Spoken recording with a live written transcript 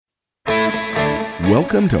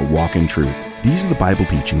Welcome to Walk in Truth. These are the Bible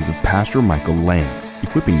teachings of Pastor Michael Lance,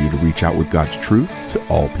 equipping you to reach out with God's truth to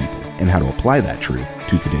all people and how to apply that truth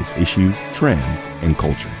to today's issues, trends, and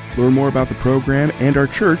culture. Learn more about the program and our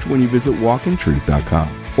church when you visit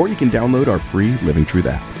walkintruth.com, or you can download our free Living Truth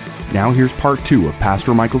app. Now here's part 2 of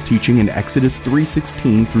Pastor Michael's teaching in Exodus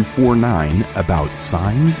 3:16 through 4:9 about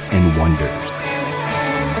signs and wonders.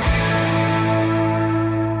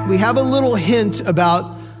 We have a little hint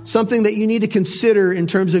about something that you need to consider in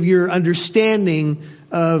terms of your understanding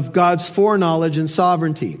of God's foreknowledge and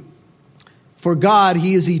sovereignty. For God,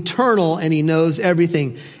 He is eternal and He knows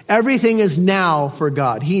everything. Everything is now for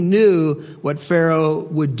God. He knew what Pharaoh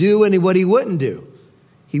would do and what he wouldn't do.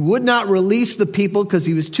 He would not release the people because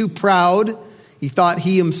he was too proud. He thought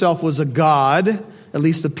he himself was a god. At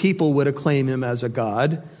least the people would acclaim him as a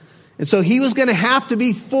god. And so he was going to have to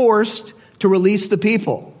be forced to release the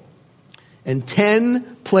people. And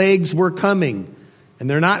 10 plagues were coming. And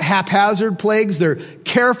they're not haphazard plagues. They're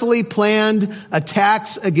carefully planned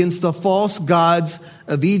attacks against the false gods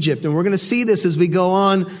of Egypt. And we're going to see this as we go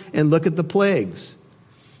on and look at the plagues.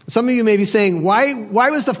 Some of you may be saying, why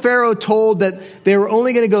was the Pharaoh told that they were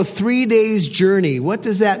only going to go 3 days journey? What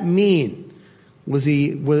does that mean?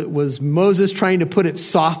 Was Moses trying to put it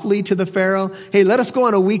softly to the Pharaoh? Hey, let us go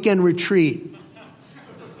on a weekend retreat.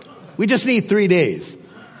 We just need 3 days.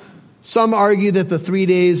 Some argue that the 3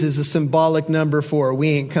 days is a symbolic number for we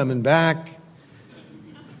ain't coming back.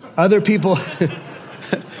 Other people,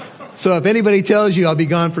 so if anybody tells you I'll be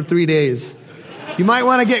gone for 3 days, you might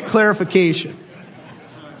want to get clarification.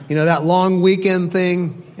 You know, that long weekend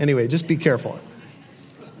thing. Anyway, just be careful.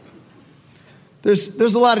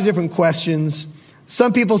 There's a lot of different questions.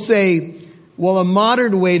 Some people say, well, a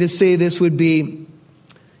modern way to say this would be,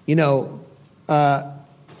 he'll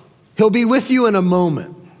be with you in a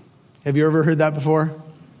moment. Have you ever heard that before?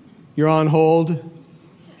 You're on hold.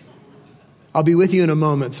 I'll be with you in a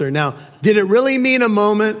moment, sir. Now, did it really mean a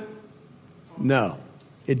moment? No,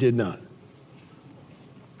 it did not.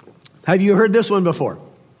 Have you heard this one before?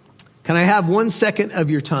 Can I have 1 second of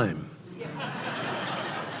your time?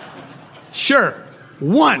 Sure.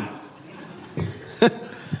 1.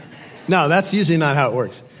 No, that's usually not how it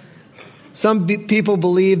works. Some people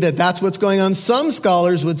believe that that's what's going on. Some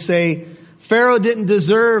scholars would say Pharaoh didn't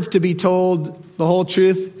deserve to be told the whole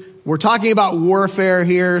truth. We're talking about warfare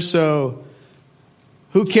here, so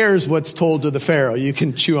who cares what's told to the Pharaoh? You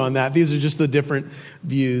can chew on that. These are just the different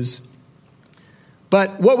views.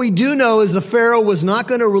 But what we do know is the Pharaoh was not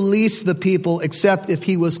going to release the people except if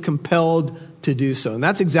he was compelled to do so. And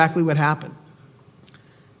that's exactly what happened.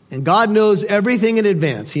 And God knows everything in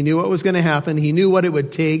advance. He knew what was going to happen. He knew what it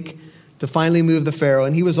would take to finally move the Pharaoh.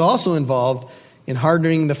 And he was also involved in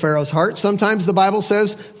hardening the Pharaoh's heart. Sometimes the Bible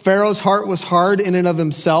says Pharaoh's heart was hard in and of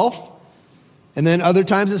himself. And then other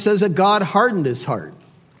times it says that God hardened his heart.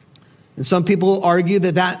 And some people argue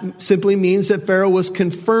that that simply means that Pharaoh was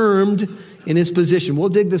confirmed in his position. We'll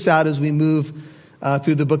dig this out as we move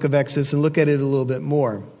through the book of Exodus and look at it a little bit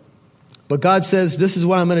more. But God says, this is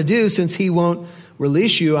what I'm going to do since he won't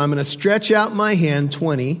release you. I'm going to stretch out my hand,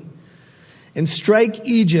 20, and strike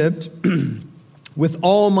Egypt with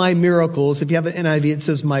all my miracles. If you have an NIV, it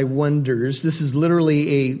says my wonders. This is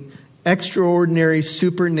literally a extraordinary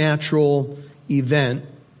supernatural event,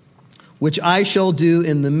 which I shall do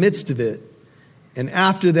in the midst of it. And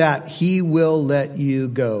after that, he will let you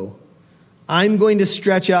go. I'm going to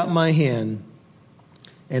stretch out my hand,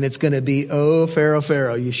 and it's going to be, oh,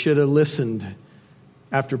 Pharaoh, you should have listened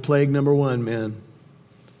after plague number 1, man.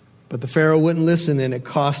 But the Pharaoh wouldn't listen, and it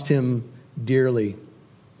cost him dearly.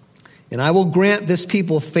 And I will grant this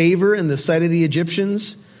people favor in the sight of the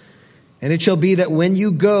Egyptians, and it shall be that when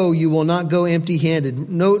you go, you will not go empty-handed.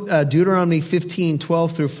 Note Deuteronomy 15,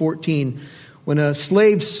 12 through 14. When a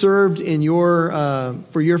slave served in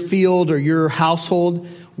for your field or your household,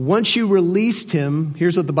 once you released him,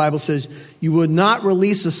 here's what the Bible says, you would not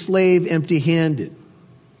release a slave empty-handed.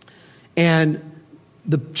 And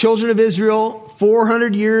the children of Israel,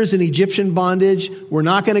 400 years in Egyptian bondage, were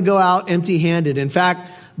not going to go out empty-handed. In fact,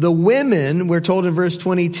 the women, we're told in verse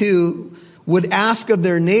 22, would ask of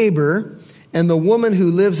their neighbor, and the woman who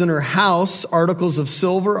lives in her house, articles of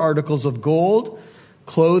silver, articles of gold,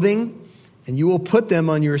 clothing, and you will put them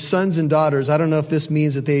on your sons and daughters. I don't know if this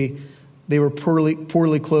means that they were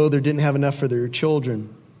poorly clothed or didn't have enough for their children.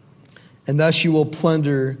 And thus you will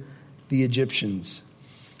plunder the Egyptians.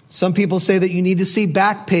 Some people say that you need to see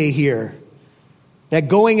back pay here. That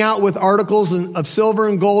going out with articles of silver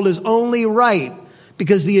and gold is only right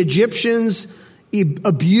because the Egyptians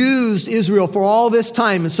abused Israel for all this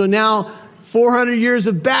time. And so now 400 years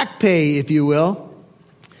of back pay, if you will.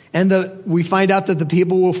 And we find out that the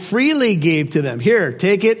people will freely gave to them. Here,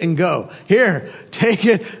 take it and go. Here, take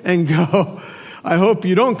it and go. I hope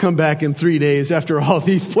you don't come back in 3 days after all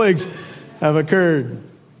these plagues have occurred.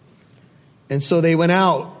 And so they went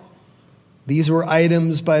out. These were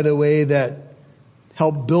items, by the way, that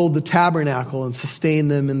helped build the tabernacle and sustain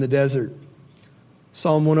them in the desert.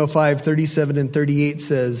 Psalm 105, 37 and 38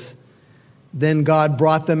 says, "Then God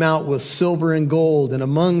brought them out with silver and gold, and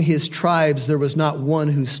among his tribes there was not one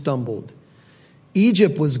who stumbled.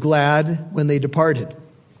 Egypt was glad when they departed,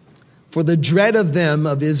 for the dread of them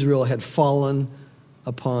of Israel had fallen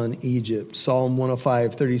upon Egypt." Psalm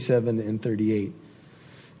 105, 37 and 38.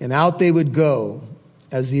 "And out they would go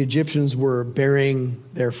as the Egyptians were bearing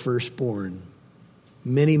their firstborn."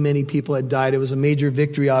 Many, many people had died. It was a major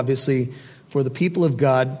victory, obviously, for the people of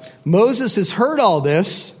God. Moses has heard all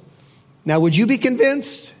this. Now, would you be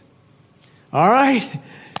convinced? All right,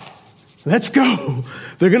 let's go.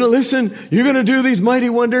 They're going to listen. You're going to do these mighty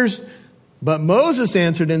wonders. But Moses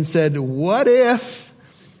answered and said, "What if?"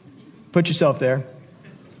 Put yourself there.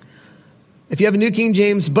 If you have a New King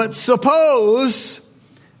James, "but suppose."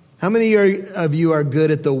 How many of you are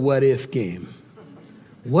good at the what if game?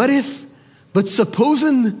 What if? But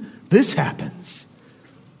supposing this happens.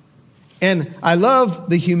 And I love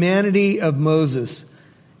the humanity of Moses.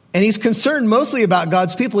 And he's concerned mostly about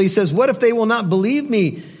God's people. He says, what if they will not believe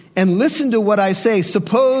me and listen to what I say?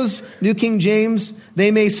 Suppose, New King James,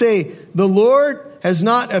 they may say, "The Lord has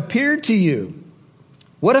not appeared to you."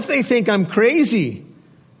 What if they think I'm crazy?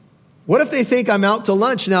 What if they think I'm out to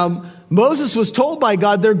lunch? Now, Moses was told by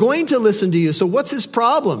God, they're going to listen to you. So what's his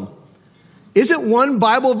problem? Isn't one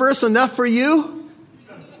Bible verse enough for you?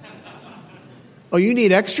 Oh, you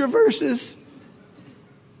need extra verses?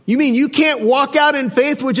 You mean you can't walk out in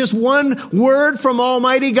faith with just one word from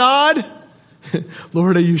Almighty God?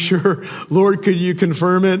 Lord, are you sure? Lord, could you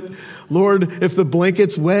confirm it? Lord, if the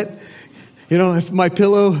blanket's wet, if my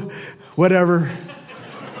pillow, whatever.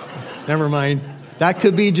 Never mind. That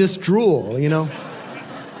could be just drool,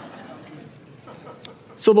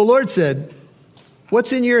 So the Lord said,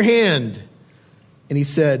 "What's in your hand?" And he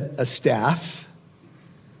said, "A staff."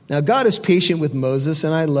 Now, God is patient with Moses,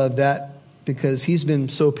 and I love that because he's been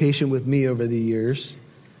so patient with me over the years.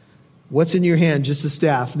 What's in your hand? Just a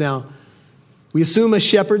staff. Now, we assume a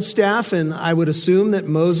shepherd's staff, and I would assume that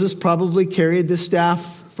Moses probably carried this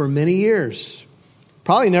staff for many years.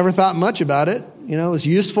 Probably never thought much about it. It was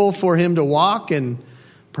useful for him to walk and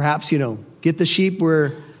perhaps, get the sheep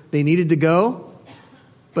where they needed to go.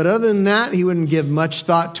 But other than that, he wouldn't give much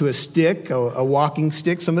thought to a stick, a walking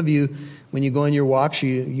stick. Some of you, when you go on your walks,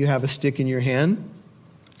 you have a stick in your hand.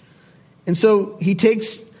 And so he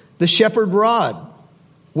takes the shepherd rod.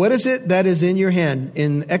 What is it that is in your hand?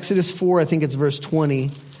 In Exodus 4, I think it's verse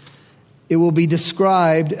 20, it will be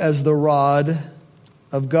described as the rod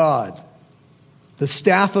of God, the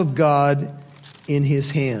staff of God in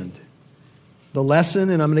his hand. The lesson,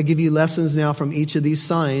 and I'm going to give you lessons now from each of these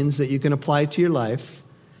signs that you can apply to your life,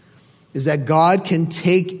 is that God can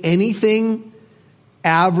take anything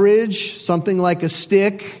average, something like a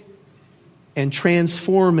stick, and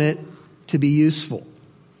transform it to be useful.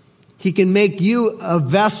 He can make you a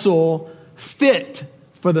vessel fit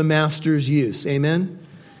for the master's use. Amen?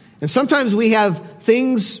 And sometimes we have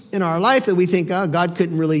things in our life that we think, oh, God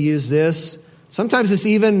couldn't really use this. Sometimes it's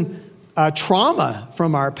even trauma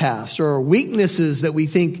from our past or weaknesses that we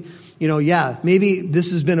think, maybe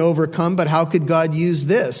this has been overcome, but how could God use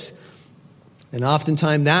this? And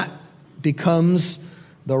oftentimes that becomes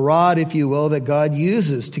the rod, if you will, that God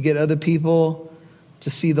uses to get other people to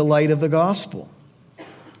see the light of the gospel.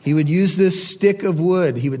 He would use this stick of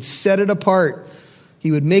wood. He would set it apart.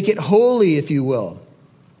 He would make it holy, if you will.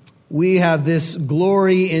 We have this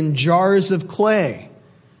glory in jars of clay.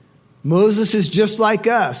 Moses is just like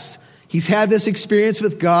us. He's had this experience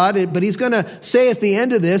with God, but he's going to say at the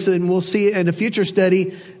end of this, and we'll see in a future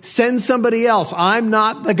study, send somebody else. I'm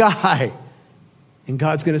not the guy. And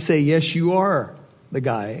God's going to say, yes, you are the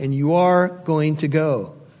guy, and you are going to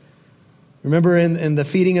go. Remember in the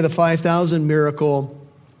feeding of the 5,000 miracle,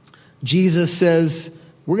 Jesus says,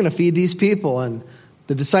 we're going to feed these people. And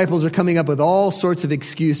the disciples are coming up with all sorts of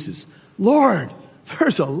excuses. Lord,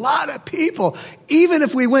 there's a lot of people. Even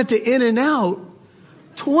if we went to In-N-Out,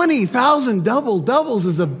 20,000 doubles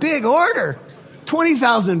is a big order.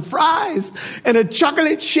 20,000 fries and a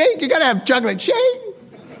chocolate shake. You got to have chocolate shake.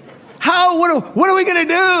 What are we going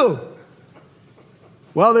to do?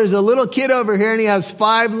 Well, there's a little kid over here and he has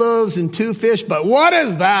 5 loaves and 2 fish. But what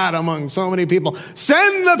is that among so many people?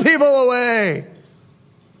 Send the people away.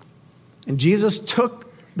 And Jesus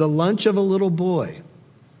took the lunch of a little boy.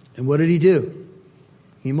 And what did he do?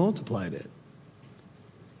 He multiplied it.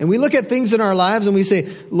 And we look at things in our lives and we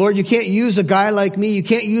say, Lord, you can't use a guy like me. You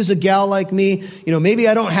can't use a gal like me. Maybe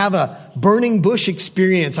I don't have a burning bush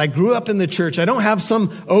experience. I grew up in the church. I don't have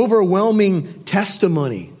some overwhelming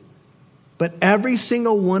testimony. But every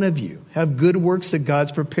single one of you have good works that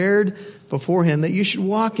God's prepared beforehand that you should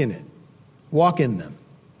walk in it. Walk in them.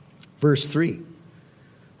 Verse 3.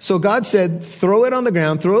 So God said, throw it on the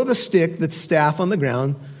ground. Throw the stick, the staff on the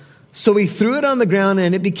ground. So he threw it on the ground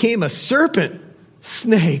and it became a serpent.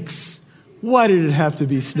 Snakes. Why did it have to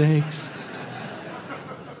be snakes?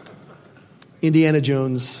 Indiana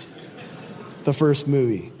Jones, the first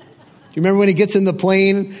movie. Do you remember when he gets in the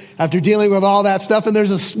plane after dealing with all that stuff and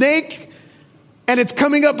there's a snake and it's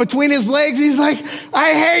coming up between his legs? He's like,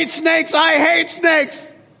 I hate snakes. I hate snakes.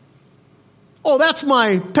 Oh, that's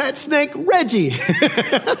my pet snake, Reggie.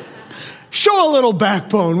 Show a little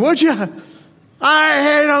backbone, would you? I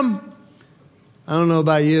hate him. I don't know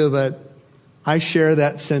about you, but I share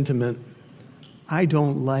that sentiment. I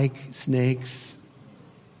don't like snakes.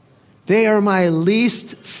 They are my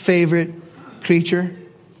least favorite creature.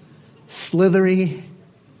 Slithery,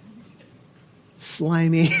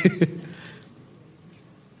 slimy.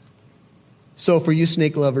 So for you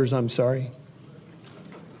snake lovers, I'm sorry.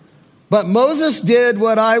 But Moses did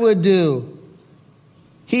what I would do.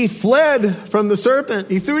 He fled from the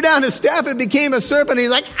serpent. He threw down his staff. It became a serpent.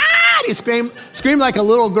 He's like, ah! And he screamed like a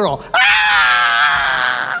little girl.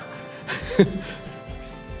 Ah!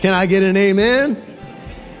 Can I get an amen?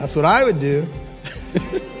 That's what I would do.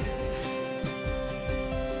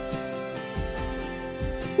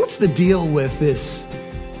 What's the deal with this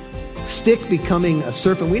stick becoming a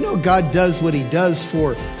serpent? We know God does what he does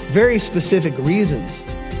for very specific reasons.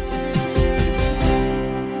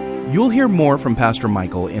 You'll hear more from Pastor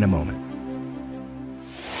Michael in a moment.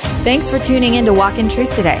 Thanks for tuning in to Walk in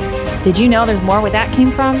Truth today. Did you know there's more where that came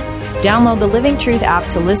from? Download the Living Truth app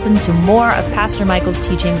to listen to more of Pastor Michael's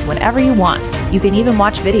teachings whenever you want. You can even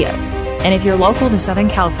watch videos. And if you're local to Southern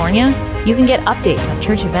California, you can get updates on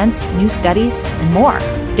church events, new studies, and more.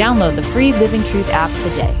 Download the free Living Truth app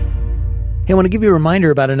today. Hey, I want to give you a reminder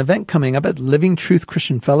about an event coming up at Living Truth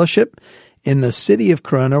Christian Fellowship in the city of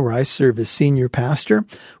Corona, where I serve as senior pastor.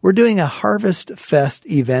 We're doing a Harvest Fest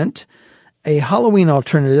event, a Halloween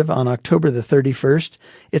alternative on October the 31st.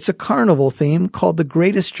 It's a carnival theme called The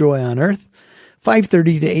Greatest Joy on Earth,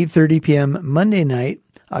 5:30 to 8:30 p.m. Monday night,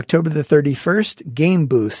 October the 31st. Game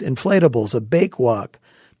booths, inflatables, a bake walk,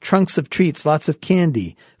 trunks of treats, lots of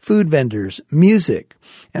candy, food vendors, music,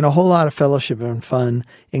 and a whole lot of fellowship and fun,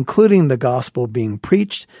 including the gospel being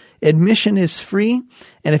preached. Admission is free,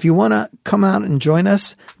 and if you want to come out and join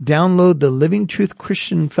us, download the Living Truth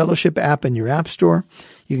Christian Fellowship app in your app store.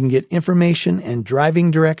 You can get information and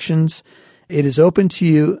driving directions. It is open to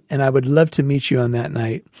you, and I would love to meet you on that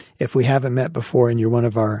night if we haven't met before and you're one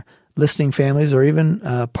of our listening families or even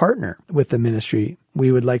a partner with the ministry.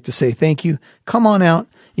 We would like to say thank you. Come on out.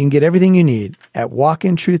 You can get everything you need at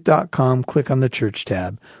walkintruth.com. Click on the church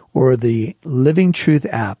tab or the Living Truth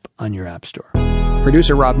app on your app store.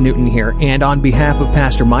 Producer Rob Newton here, and on behalf of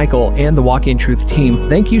Pastor Michael and the Walk in Truth team,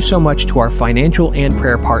 thank you so much to our financial and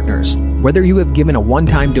prayer partners. Whether you have given a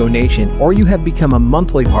one-time donation or you have become a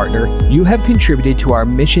monthly partner, you have contributed to our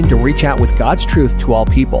mission to reach out with God's truth to all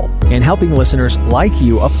people and helping listeners like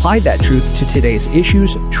you apply that truth to today's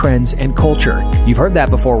issues, trends, and culture. You've heard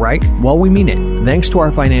that before, right? Well, we mean it. Thanks to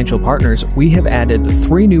our financial partners, we have added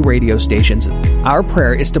 3 new radio stations. Our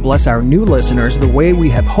prayer is to bless our new listeners the way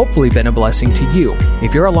we have hopefully been a blessing to you.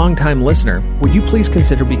 If you're a longtime listener, would you please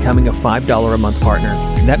consider becoming a $5 a month partner?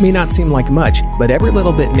 That may not seem like much, but every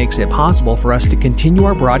little bit makes it possible for us to continue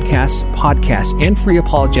our broadcasts, podcasts, and free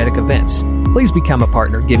apologetic events. Please become a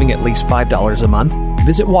partner giving at least $5 a month.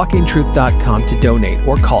 Visit walkintruth.com to donate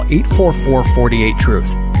or call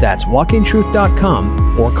 844-48-TRUTH. That's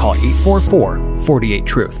walkintruth.com or call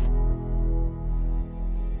 844-48-TRUTH.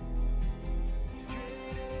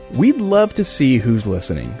 We'd love to see who's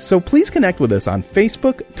listening, so please connect with us on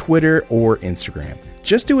Facebook, Twitter, or Instagram.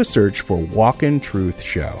 Just do a search for Walk in Truth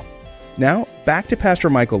Show. Now, back to Pastor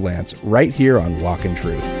Michael Lance right here on Walk in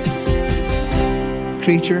Truth.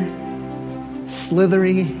 Creature,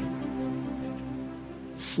 slithery,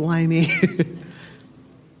 slimy.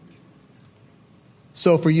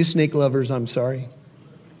 So for you snake lovers, I'm sorry.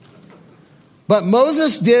 But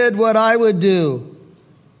Moses did what I would do.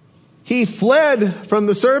 He fled from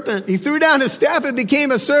the serpent. He threw down his staff. It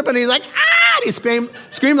became a serpent. He's like, ah! And he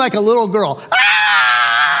screamed like a little girl.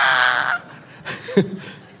 Ah!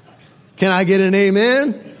 Can I get an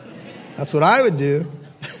amen? That's what I would do.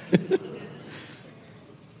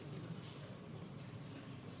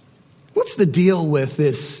 what's the deal with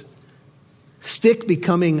this stick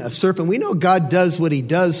becoming a serpent? We know God does what he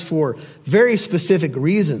does for very specific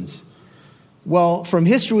reasons. Well, from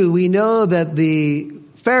history, we know that the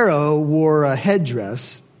Pharaoh wore a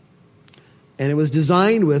headdress, and it was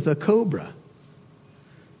designed with a cobra.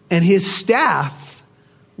 And his staff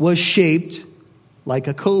was shaped like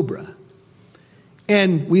a cobra.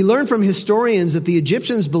 And we learn from historians that the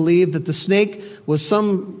Egyptians believed that the snake was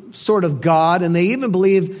some sort of god, and they even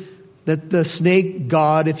believed that the snake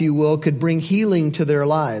god, if you will, could bring healing to their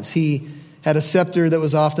lives. He had a scepter that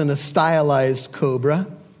was often a stylized cobra.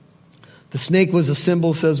 The snake was a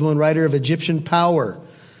symbol, says one writer, of Egyptian power.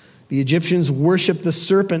 The Egyptians worshiped the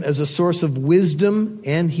serpent as a source of wisdom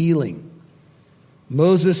and healing.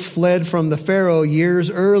 Moses fled from the Pharaoh years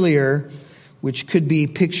earlier, which could be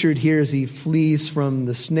pictured here as he flees from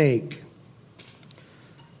the snake.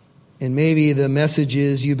 And maybe the message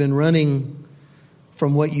is you've been running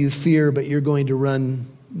from what you fear, but you're going to run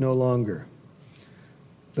no longer.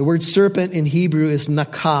 The word serpent in Hebrew is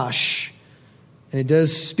nakash, and it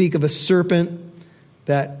does speak of a serpent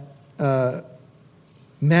that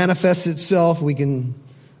manifests itself. We can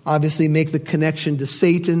obviously make the connection to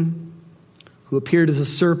Satan, who appeared as a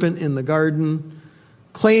serpent in the garden,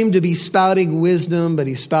 claimed to be spouting wisdom, but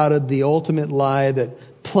he spouted the ultimate lie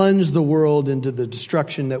that plunged the world into the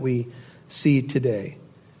destruction that we see today.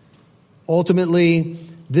 Ultimately,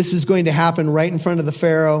 this is going to happen right in front of the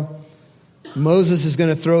Pharaoh. Moses is going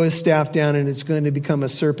to throw his staff down, and it's going to become a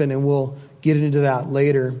serpent, and we'll get into that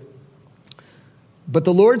later. But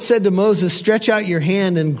the Lord said to Moses, "Stretch out your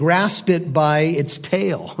hand and grasp it by its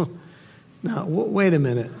tail." Now, wait a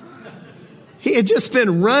minute. He had just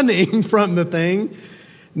been running from the thing.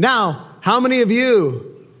 Now, how many of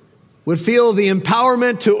you would feel the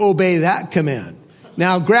empowerment to obey that command?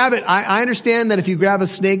 Now, grab it. I understand that if you grab a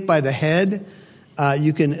snake by the head,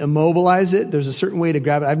 you can immobilize it. There's a certain way to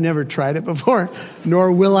grab it. I've never tried it before,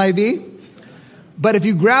 nor will I be. But if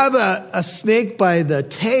you grab a snake by the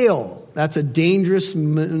tail, that's a dangerous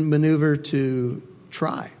maneuver to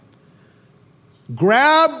try.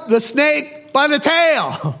 Grab the snake by the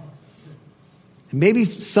tail. Maybe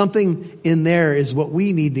something in there is what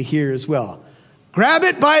we need to hear as well. Grab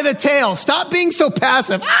it by the tail. Stop being so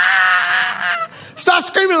passive. Ah! Stop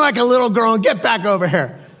screaming like a little girl and get back over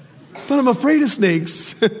here. But I'm afraid of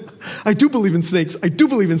snakes. I do believe in snakes. I do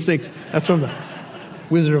believe in snakes. That's from the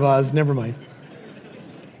Wizard of Oz. Never mind.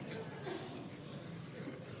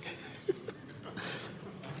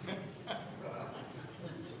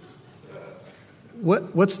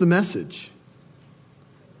 What's the message?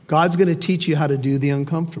 God's going to teach you how to do the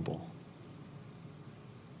uncomfortable.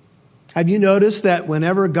 Have you noticed that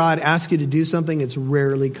whenever God asks you to do something, it's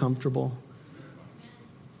rarely comfortable?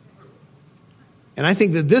 And I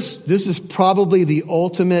think that this is probably the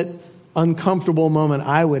ultimate uncomfortable moment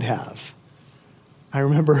I would have. I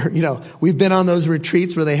remember, we've been on those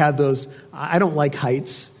retreats where they had those, I don't like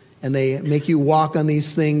heights, and they make you walk on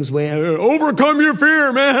these things, overcome your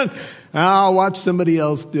fear, man. I'll watch somebody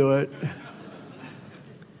else do it.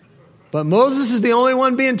 But Moses is the only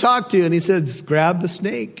one being talked to, and he says, grab the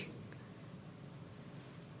snake.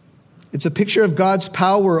 It's a picture of God's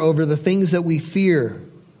power over the things that we fear,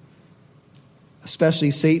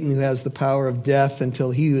 especially Satan, who has the power of death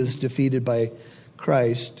until he was defeated by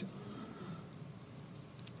Christ.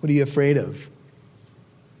 What are you afraid of?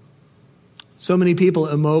 So many people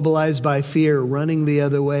immobilized by fear, running the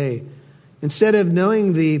other way, instead of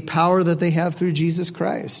knowing the power that they have through Jesus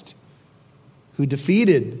Christ, who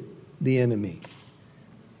defeated the enemy.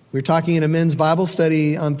 We were talking in a men's Bible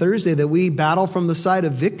study on Thursday that we battle from the side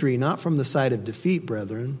of victory, not from the side of defeat,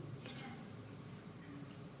 brethren.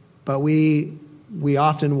 But we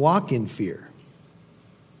often walk in fear.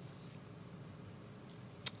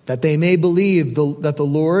 That they may believe that the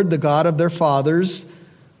Lord, the God of their fathers,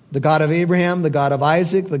 the God of Abraham, the God of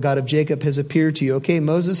Isaac, the God of Jacob has appeared to you. Okay,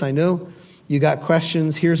 Moses, I know you got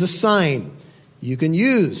questions. Here's a sign you can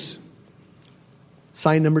use.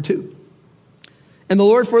 Sign number 2. And the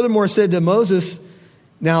Lord furthermore said to Moses,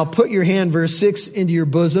 now put your hand, verse 6, into your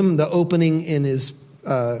bosom, the opening in his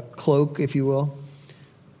cloak, if you will.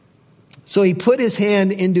 So he put his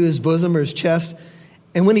hand into his bosom or his chest,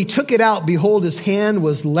 and when he took it out, behold, his hand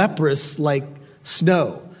was leprous like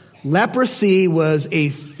snow. Leprosy was a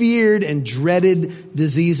feared and dreaded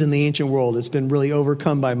disease in the ancient world. It's been really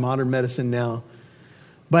overcome by modern medicine now.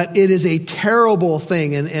 But it is a terrible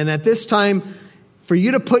thing. And at this time, for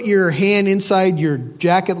you to put your hand inside your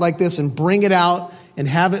jacket like this and bring it out and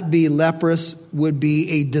have it be leprous would be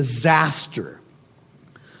a disaster.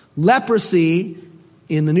 Leprosy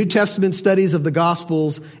in the New Testament studies of the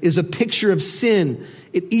Gospels is a picture of sin.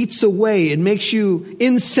 It eats away. It makes you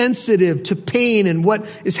insensitive to pain and what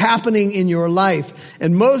is happening in your life.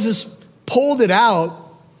 And Moses pulled it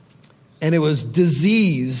out, and it was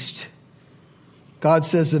diseased. God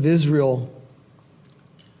says of Israel,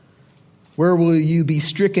 where will you be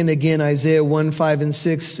stricken again? Isaiah 1, 5, and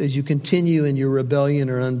 6, as you continue in your rebellion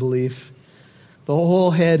or unbelief. The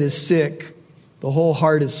whole head is sick. The whole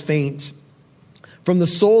heart is faint. From the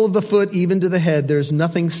sole of the foot even to the head, there's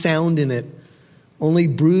nothing sound in it. Only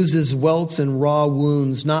bruises, welts, and raw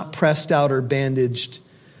wounds, not pressed out or bandaged,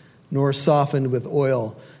 nor softened with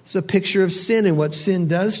oil. It's a picture of sin and what sin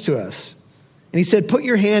does to us. And he said, put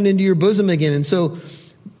your hand into your bosom again. And so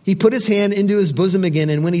he put his hand into his bosom again.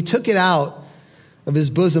 And when he took it out of his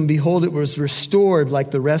bosom, behold, it was restored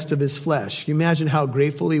like the rest of his flesh. Can you imagine how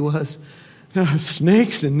grateful he was? Now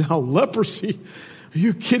snakes and now leprosy. Are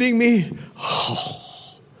you kidding me?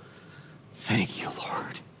 Oh, thank you,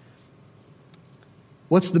 Lord.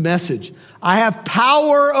 What's the message? I have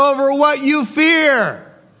power over what you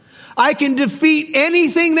fear. I can defeat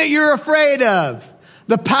anything that you're afraid of.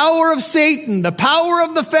 The power of Satan, the power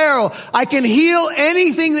of the Pharaoh. I can heal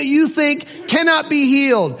anything that you think cannot be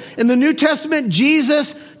healed. In the New Testament,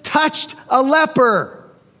 Jesus touched a leper.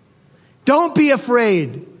 Don't be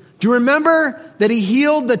afraid. Do you remember that he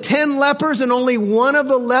healed the 10 lepers and only one of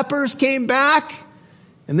the lepers came back?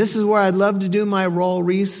 And this is where I'd love to do my Raul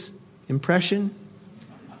Reese impression.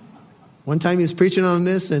 One time he was preaching on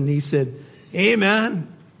this and he said, hey man,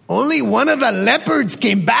 only one of the leopards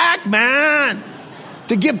came back, man.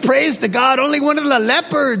 To give praise to God, only one of the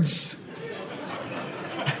leopards.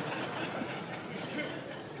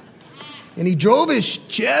 And he drove his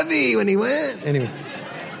Chevy when he went. Anyway.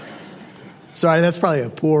 Sorry, that's probably a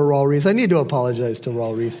poor Raul Reese. I need to apologize to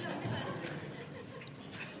Raul Reese.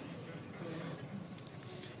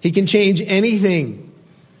 He can change anything,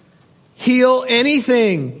 heal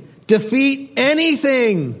anything, defeat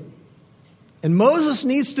anything. And Moses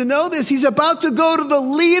needs to know this. He's about to go to the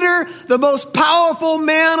leader, the most powerful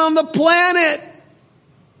man on the planet.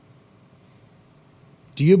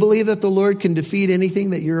 Do you believe that the Lord can defeat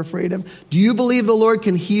anything that you're afraid of? Do you believe the Lord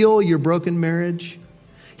can heal your broken marriage?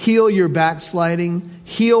 Heal your backsliding?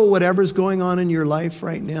 Heal whatever's going on in your life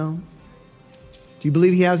right now? Do you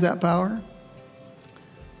believe he has that power?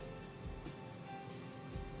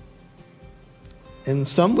 And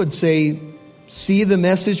some would say, see the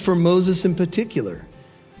message from Moses in particular.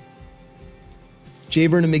 J.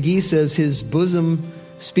 Vernon McGee says his bosom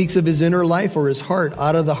speaks of his inner life or his heart.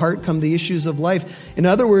 Out of the heart come the issues of life. In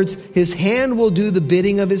other words, his hand will do the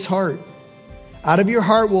bidding of his heart. Out of your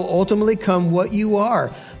heart will ultimately come what you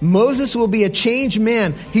are. Moses will be a changed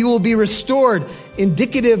man. He will be restored,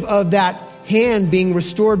 indicative of that hand being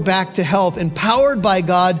restored back to health, empowered by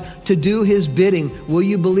God to do his bidding. Will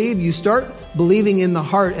you believe? You start believing in the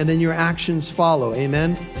heart, and then your actions follow.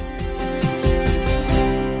 Amen.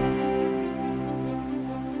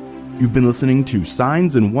 You've been listening to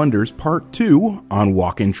Signs and Wonders Part 2 on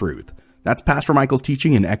Walk in Truth. That's Pastor Michael's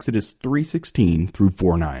teaching in Exodus 3:16 through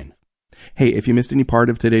 4:9. Hey, if you missed any part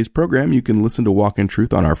of today's program, you can listen to Walk in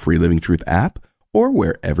Truth on our free Living Truth app or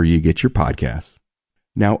wherever you get your podcasts.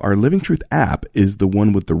 Now, our Living Truth app is the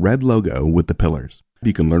one with the red logo with the pillars.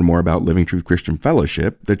 You can learn more about Living Truth Christian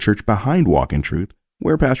Fellowship, the church behind Walk in Truth,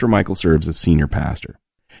 where Pastor Michael serves as senior pastor.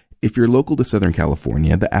 If you're local to Southern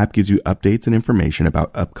California, the app gives you updates and information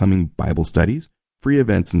about upcoming Bible studies, free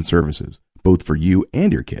events, and services, both for you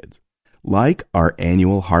and your kids, like our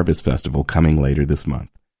annual Harvest Festival coming later this month.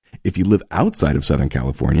 If you live outside of Southern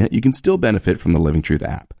California, you can still benefit from the Living Truth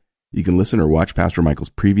app. You can listen or watch Pastor Michael's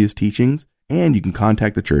previous teachings, and you can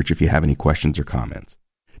contact the church if you have any questions or comments.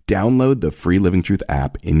 Download the free Living Truth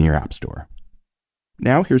app in your app store.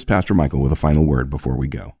 Now, here's Pastor Michael with a final word before we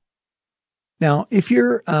go. Now, if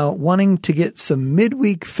you're wanting to get some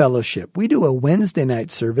midweek fellowship, we do a Wednesday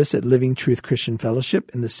night service at Living Truth Christian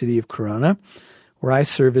Fellowship in the city of Corona, where I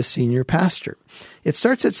serve as senior pastor. It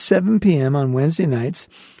starts at 7 p.m. on Wednesday nights,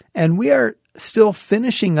 and we are still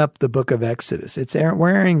finishing up the book of Exodus. We're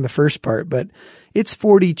airing the first part, but it's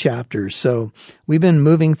 40 chapters. So we've been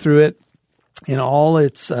moving through it in all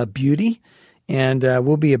its beauty, and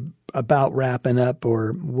we'll be about wrapping up,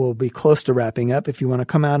 or we'll be close to wrapping up. If you want to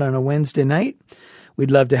come out on a Wednesday night,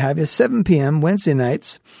 we'd love to have you. 7 p.m. Wednesday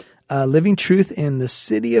nights, Living Truth in the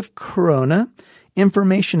city of Corona.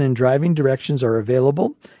 Information and driving directions are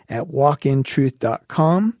available at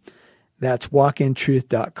walkintruth.com. That's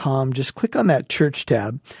walkintruth.com. Just click on that church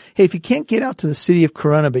tab. Hey, if you can't get out to the city of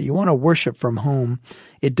Corona, but you want to worship from home,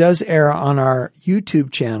 it does air on our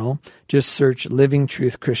YouTube channel. Just search Living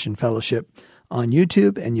Truth Christian Fellowship on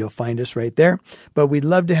YouTube, and you'll find us right there. But we'd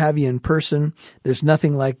love to have you in person. There's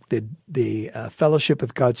nothing like the fellowship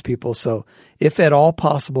with God's people. So if at all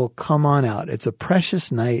possible, come on out. It's a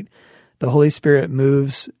precious night. The Holy Spirit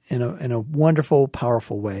moves in a wonderful,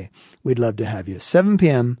 powerful way. We'd love to have you. 7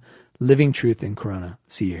 p.m., Living Truth in Corona.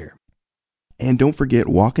 See you here. And don't forget,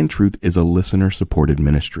 Walk in Truth is a listener-supported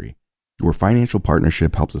ministry. Your financial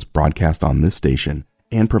partnership helps us broadcast on this station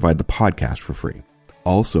and provide the podcast for free.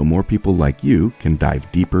 Also, more people like you can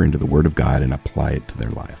dive deeper into the Word of God and apply it to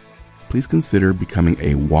their life. Please consider becoming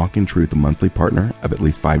a Walk in Truth monthly partner of at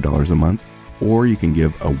least $5 a month, or you can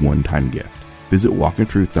give a one-time gift. Visit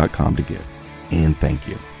walkintruth.com to give. And thank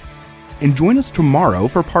you. And join us tomorrow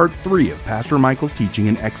for part 3 of Pastor Michael's teaching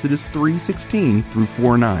in Exodus 3:16 through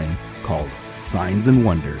 4:9, called Signs and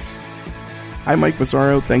Wonders. I'm Mike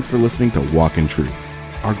Massaro. Thanks for listening to Walk in Truth.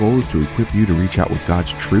 Our goal is to equip you to reach out with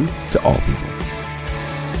God's truth to all people.